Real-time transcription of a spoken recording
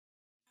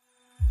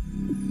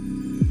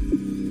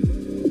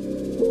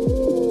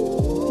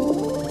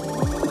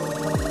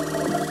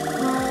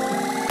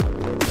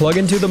plug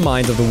into the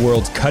minds of the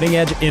world's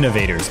cutting-edge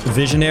innovators,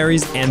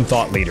 visionaries, and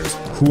thought leaders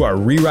who are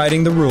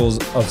rewriting the rules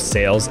of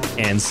sales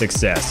and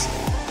success.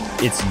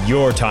 It's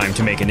your time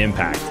to make an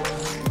impact.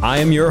 I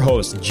am your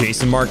host,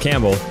 Jason Marc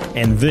Campbell,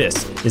 and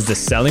this is the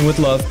Selling with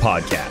Love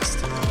podcast.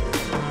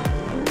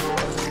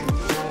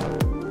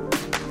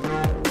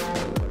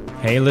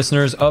 Hey,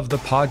 listeners of the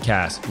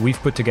podcast, we've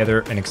put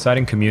together an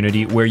exciting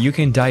community where you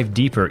can dive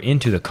deeper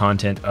into the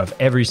content of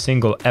every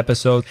single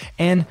episode.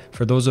 And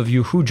for those of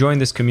you who join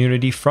this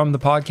community from the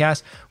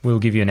podcast, we'll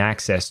give you an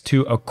access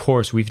to a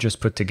course we've just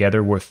put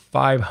together worth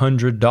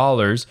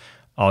 $500,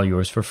 all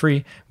yours for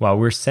free, while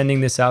we're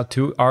sending this out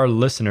to our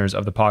listeners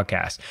of the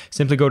podcast.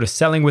 Simply go to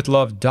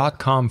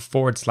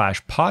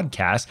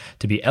sellingwithlove.com/podcast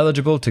to be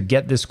eligible to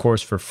get this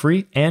course for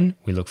free. And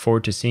we look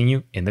forward to seeing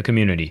you in the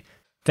community.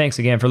 Thanks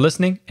again for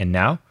listening. And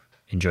now,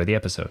 enjoy the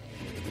episode.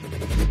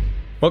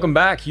 Welcome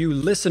back, you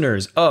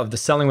listeners of the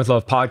Selling with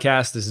Love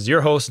podcast. This is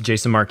your host,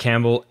 Jason Marc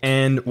Campbell.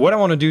 And what I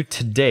want to do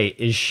today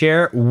is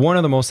share one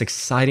of the most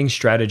exciting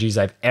strategies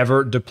I've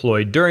ever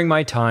deployed during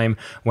my time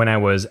when I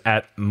was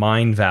at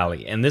Mind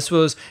Valley. And this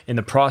was in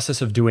the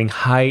process of doing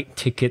high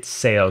ticket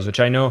sales, which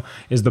I know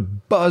is the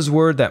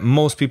buzzword that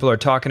most people are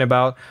talking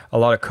about. A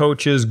lot of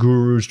coaches,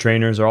 gurus,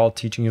 trainers are all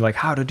teaching you like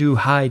how to do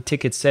high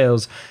ticket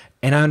sales.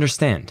 And I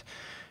understand.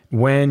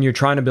 When you're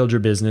trying to build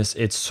your business,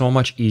 it's so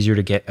much easier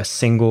to get a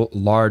single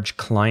large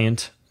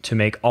client to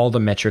make all the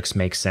metrics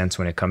make sense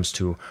when it comes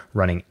to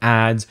running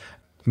ads,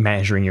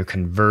 measuring your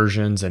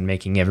conversions, and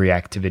making every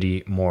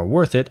activity more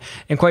worth it.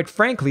 And quite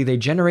frankly, they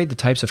generate the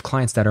types of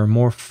clients that are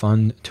more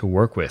fun to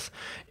work with.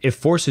 It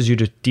forces you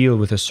to deal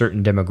with a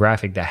certain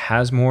demographic that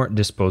has more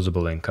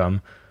disposable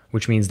income,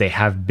 which means they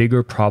have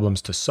bigger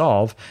problems to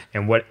solve.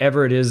 And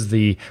whatever it is,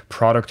 the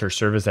product or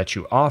service that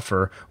you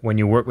offer, when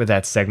you work with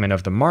that segment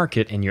of the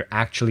market and you're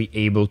actually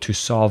able to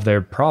solve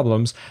their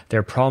problems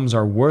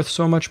are worth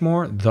so much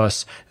more.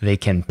 Thus, they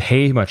can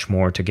pay much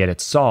more to get it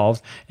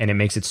solved. And it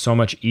makes it so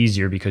much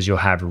easier because you'll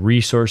have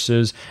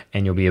resources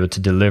and you'll be able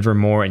to deliver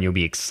more, and you'll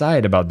be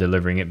excited about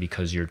delivering it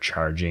because you're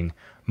charging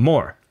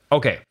more.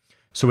 Okay.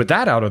 So with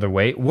that out of the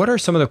way, what are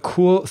some of the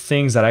cool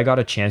things that I got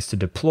a chance to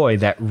deploy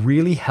that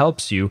really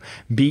helps you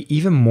be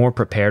even more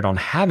prepared on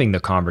having the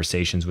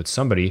conversations with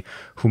somebody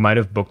who might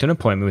have booked an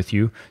appointment with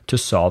you to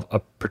solve a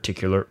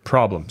particular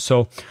problem?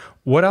 So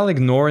what I'll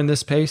ignore in this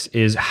space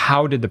is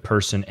how did the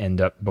person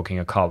end up booking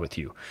a call with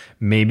you?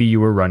 Maybe you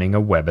were running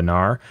a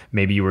webinar,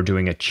 maybe you were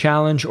doing a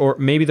challenge, or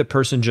maybe the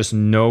person just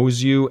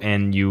knows you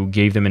and you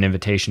gave them an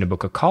invitation to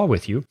book a call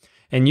with you.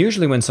 And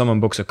usually when someone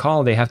books a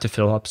call, they have to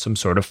fill up some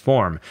sort of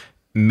form.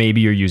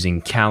 Maybe you're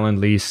using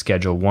Calendly,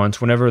 Schedule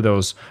Once, whatever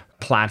those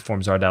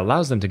platforms are that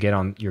allows them to get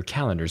on your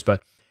calendars.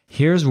 But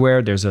here's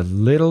where there's a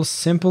little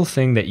simple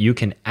thing that you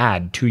can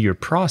add to your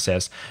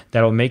process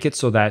that'll make it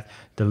so that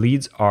the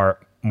leads are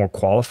more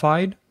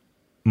qualified,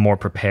 more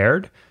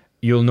prepared.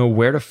 You'll know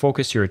where to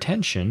focus your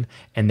attention,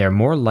 and they're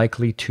more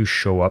likely to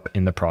show up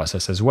in the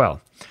process as well.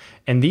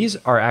 And these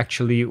are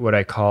actually what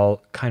I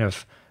call kind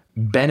of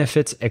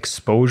benefits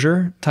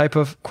exposure type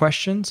of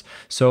questions.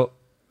 So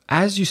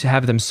as you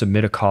have them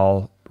submit a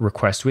call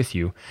request with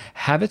you,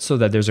 have it so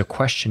that there's a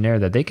questionnaire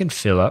that they can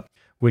fill up,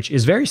 which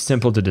is very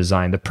simple to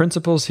design. The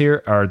principles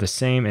here are the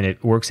same and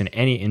it works in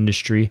any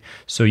industry.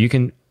 So you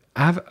can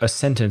have a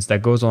sentence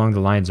that goes along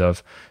the lines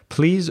of,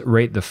 please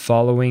rate the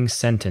following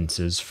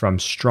sentences from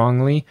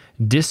strongly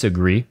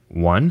disagree,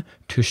 1,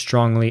 to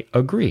strongly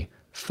agree,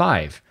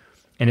 5.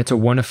 And it's a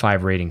 1 to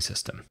 5 rating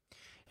system.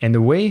 And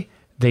the way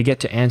they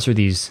get to answer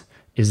these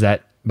is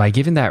that by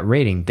giving that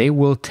rating, they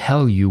will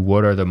tell you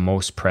what are the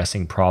most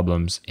pressing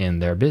problems in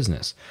their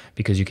business,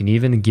 because you can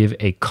even give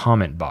a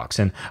comment box.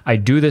 And I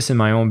do this in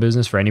my own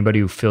business for anybody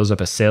who fills up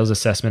a sales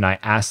assessment. I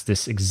ask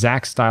this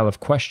exact style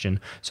of question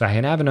so I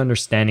can have an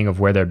understanding of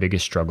where their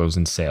biggest struggles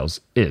in sales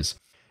is.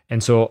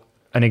 And so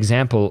an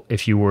example,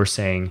 if you were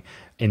saying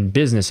in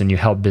business and you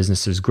help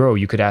businesses grow,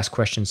 you could ask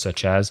questions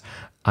such as,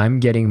 I'm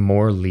getting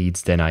more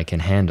leads than I can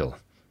handle.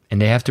 And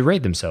they have to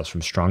rate themselves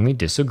from strongly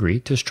disagree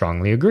to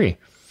strongly agree.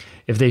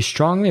 If they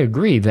strongly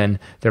agree, then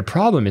their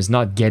problem is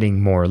not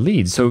getting more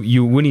leads. So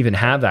you wouldn't even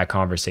have that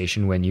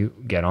conversation when you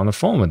get on the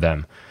phone with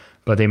them.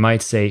 But they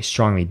might say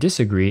strongly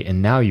disagree,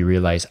 and now you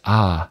realize,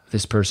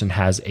 this person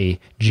has a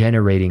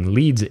generating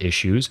leads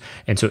issues.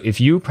 And so if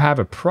you have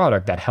a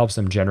product that helps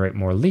them generate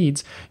more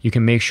leads, you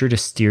can make sure to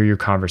steer your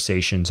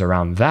conversations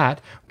around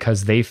that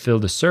because they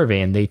filled a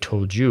survey and they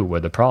told you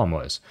what the problem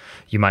was.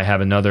 You might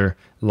have another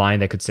line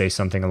that could say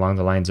something along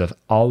the lines of,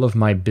 all of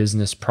my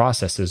business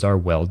processes are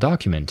well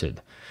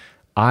documented.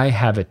 I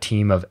have a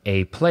team of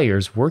A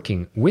players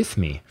working with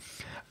me.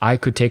 I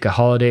could take a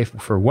holiday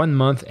for 1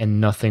 month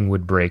and nothing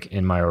would break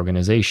in my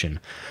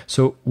organization.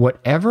 So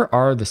whatever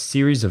are the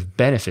series of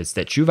benefits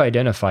that you've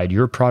identified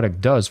your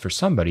product does for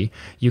somebody,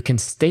 you can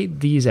state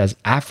these as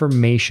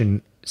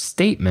affirmation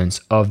statements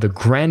of the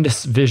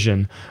grandest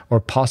vision or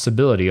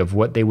possibility of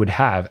what they would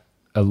have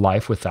a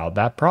life without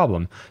that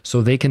problem,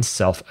 so they can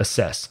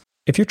self-assess.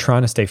 If you're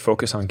trying to stay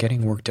focused on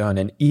getting work done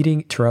and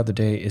eating throughout the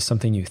day is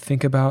something you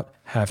think about,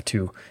 have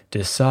to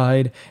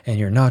decide, and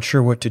you're not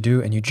sure what to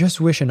do, and you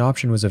just wish an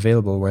option was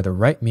available where the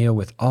right meal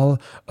with all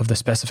of the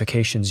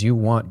specifications you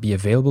want be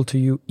available to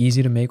you,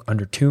 easy to make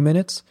under 2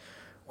 minutes,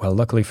 well,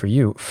 luckily for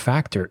you,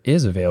 Factor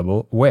is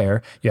available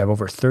where you have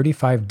over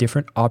 35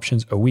 different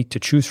options a week to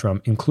choose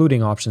from,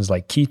 including options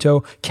like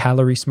keto,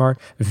 calorie smart,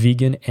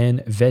 vegan, and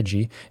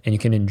veggie. And you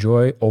can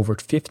enjoy over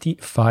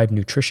 55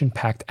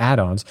 nutrition-packed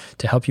add-ons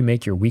to help you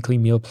make your weekly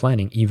meal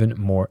planning even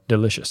more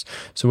delicious.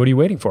 So what are you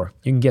waiting for?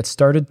 You can get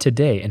started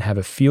today and have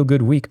a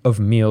feel-good week of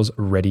meals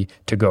ready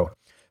to go.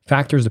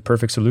 Factor is the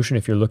perfect solution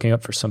if you're looking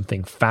up for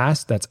something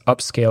fast that's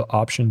upscale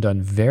option done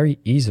very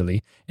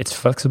easily. It's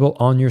flexible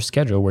on your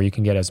schedule where you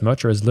can get as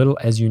much or as little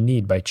as you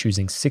need by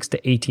choosing 6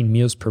 to 18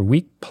 meals per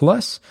week.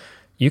 Plus,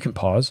 you can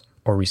pause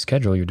or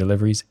reschedule your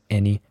deliveries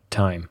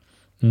anytime.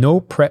 No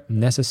prep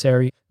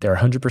necessary. They're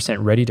 100%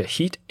 ready to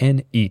heat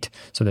and eat.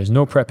 So there's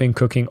no prepping,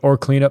 cooking, or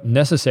cleanup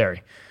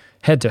necessary.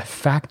 Head to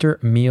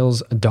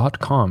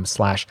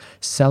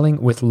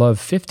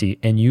factormeals.com/sellingwithlove50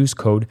 and use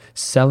code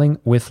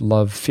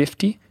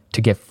sellingwithlove50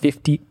 to get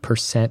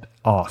 50%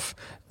 off.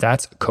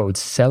 That's code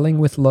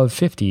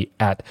sellingwithlove50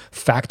 at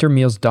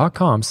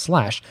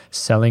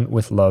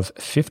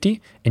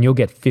factormeals.com/sellingwithlove50 and you'll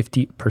get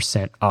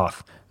 50%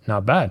 off.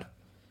 Not bad.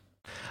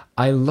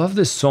 I love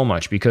this so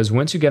much because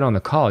once you get on the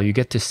call, you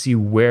get to see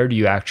where do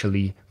you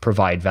actually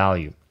provide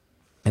value.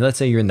 And let's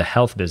say you're in the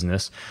health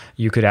business,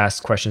 you could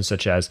ask questions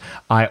such as,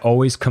 I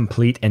always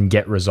complete and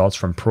get results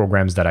from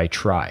programs that I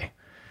try.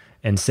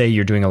 And say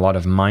you're doing a lot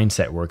of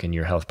mindset work in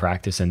your health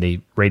practice and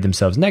they rate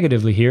themselves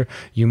negatively here,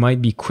 you might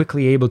be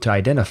quickly able to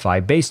identify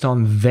based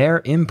on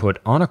their input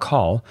on a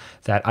call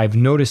that I've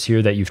noticed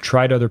here that you've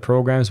tried other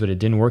programs, but it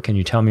didn't work. Can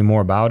you tell me more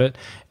about it?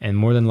 And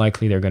more than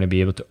likely, they're going to be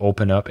able to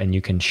open up and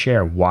you can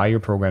share why your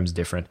program's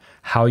different,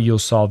 how you'll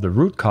solve the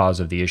root cause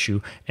of the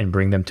issue and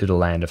bring them to the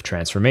land of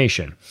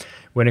transformation.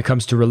 When it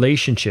comes to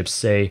relationships,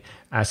 say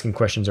asking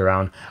questions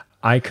around,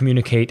 I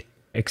communicate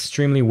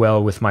extremely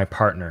well with my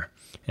partner.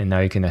 And now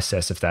you can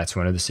assess if that's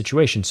one of the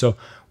situations. So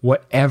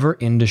whatever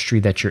industry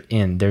that you're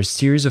in, there's a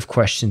series of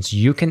questions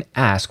you can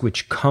ask,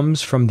 which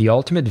comes from the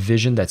ultimate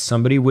vision that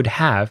somebody would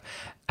have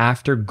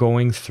after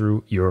going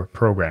through your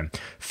program.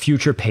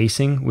 Future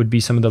pacing would be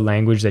some of the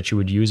language that you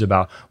would use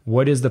about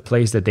what is the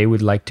place that they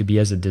would like to be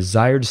as a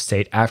desired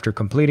state after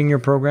completing your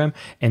program,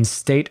 and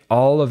state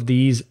all of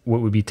these, what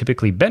would be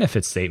typically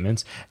benefit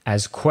statements,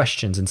 as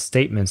questions and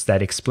statements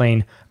that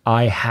explain,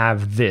 I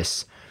have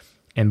this.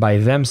 And by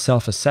them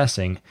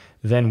self-assessing,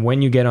 then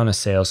when you get on a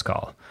sales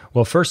call,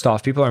 well, first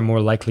off, people are more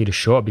likely to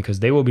show up because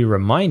they will be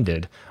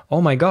reminded,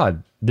 oh my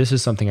God, this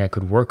is something I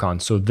could work on.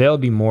 So they'll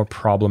be more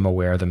problem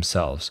aware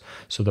themselves.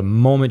 So the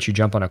moment you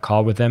jump on a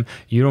call with them,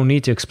 you don't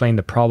need to explain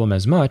the problem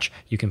as much.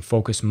 You can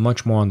focus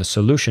much more on the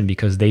solution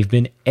because they've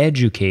been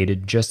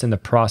educated just in the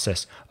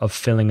process of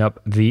filling up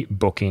the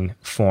booking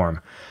form.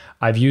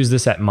 I've used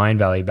this at Mind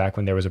Valley back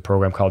when there was a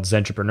program called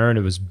Zentrepreneur, and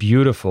it was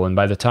beautiful. And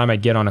by the time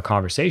I'd get on a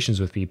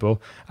conversations with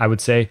people, I would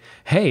say,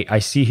 hey, I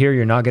see here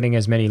you're not getting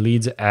as many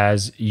leads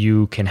as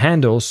you can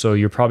handle, so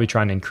you're probably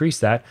trying to increase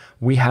that.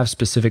 We have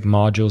specific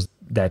modules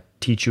that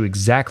teach you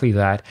exactly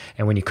that.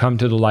 And when you come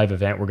to the live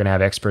event, we're going to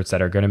have experts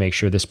that are going to make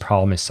sure this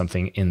problem is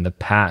something in the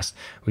past.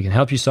 We can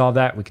help you solve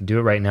that. We can do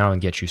it right now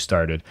and get you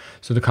started.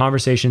 So the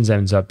conversations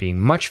ends up being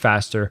much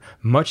faster,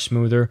 much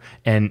smoother.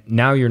 And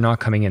now you're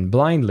not coming in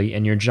blindly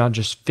and you're not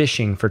just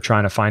fishing for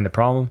trying to find the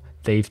problem.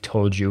 They've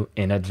told you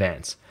in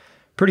advance.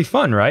 Pretty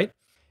fun, right?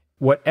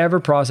 Whatever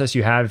process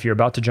you have, if you're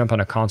about to jump on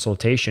a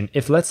consultation,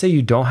 if let's say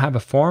you don't have a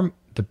form,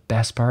 the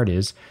best part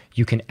is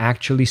you can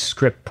actually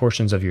script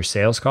portions of your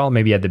sales call,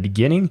 maybe at the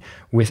beginning,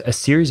 with a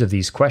series of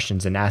these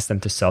questions and ask them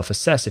to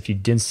self-assess if you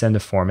didn't send a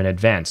form in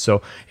advance.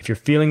 So if you're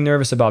feeling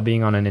nervous about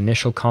being on an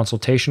initial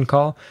consultation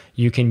call,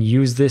 you can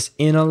use this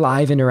in a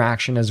live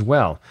interaction as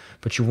well.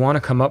 But you want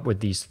to come up with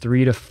these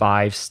 3 to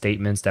 5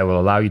 statements that will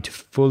allow you to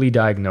fully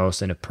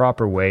diagnose in a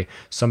proper way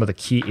some of the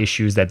key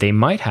issues that they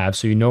might have,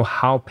 so you know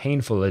how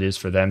painful it is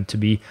for them to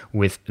be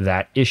with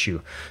that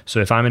issue. So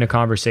if I'm in a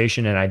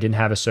conversation and I didn't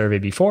have a survey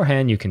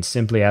beforehand, you can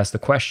simply ask the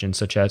question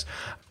such as,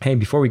 hey,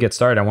 before we get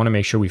started, I want to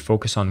make sure we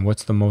focus on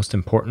what's the most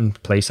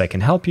important place I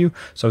can help you.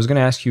 So I was going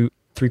to ask you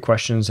 3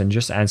 questions and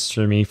just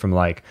answer me from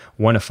like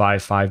 1 to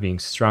 5, 5 being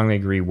strongly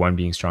agree, 1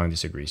 being strongly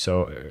disagree.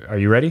 So are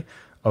you ready?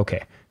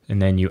 Okay.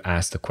 And then you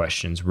ask the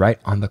questions right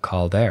on the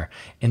call there.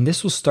 And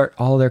this will start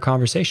all their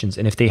conversations.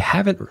 And if they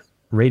haven't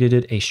rated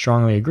it a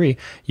strongly agree,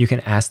 you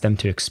can ask them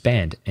to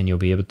expand and you'll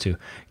be able to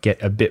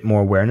get a bit more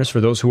awareness. For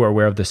those who are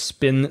aware of the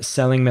spin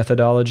selling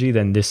methodology,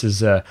 then this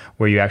is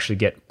where you actually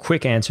get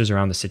quick answers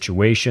around the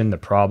situation, the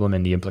problem,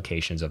 and the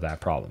implications of that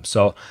problem.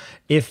 So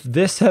if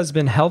this has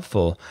been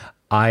helpful,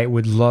 I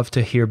would love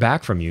to hear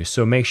back from you.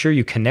 So make sure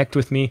you connect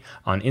with me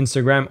on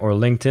Instagram or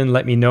LinkedIn.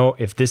 Let me know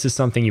if this is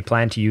something you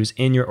plan to use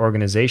in your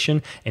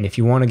organization. And if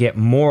you want to get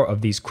more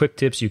of these quick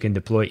tips you can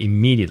deploy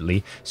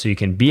immediately so you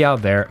can be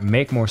out there,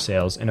 make more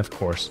sales, and of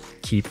course,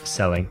 keep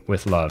selling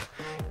with love.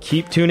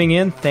 Keep tuning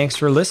in. Thanks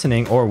for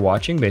listening or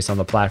watching based on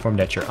the platform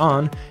that you're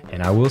on,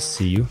 and I will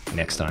see you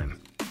next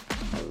time.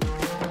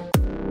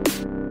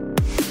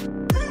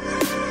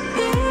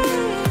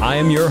 I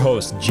am your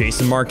host,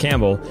 Jason Marc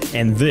Campbell,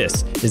 and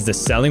this is the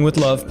Selling with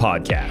Love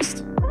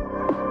podcast.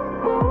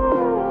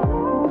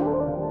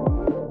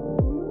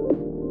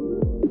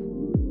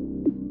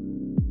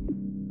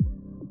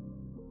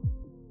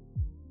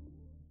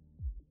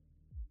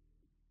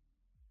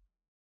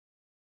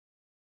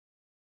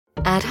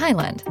 At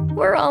Highland,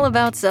 we're all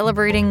about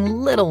celebrating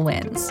little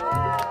wins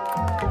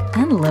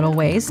and little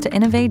ways to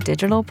innovate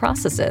digital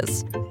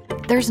processes.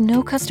 There's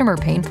no customer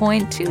pain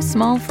point too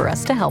small for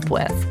us to help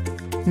with.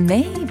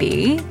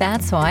 Maybe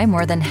that's why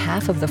more than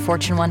half of the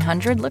Fortune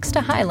 100 looks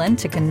to Highland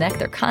to connect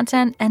their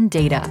content and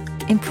data,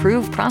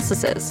 improve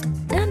processes,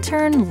 and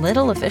turn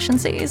little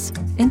efficiencies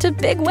into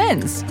big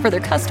wins for their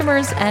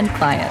customers and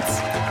clients.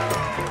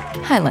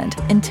 Highland,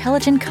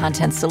 intelligent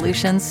content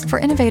solutions for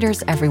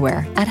innovators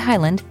everywhere at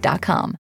highland.com.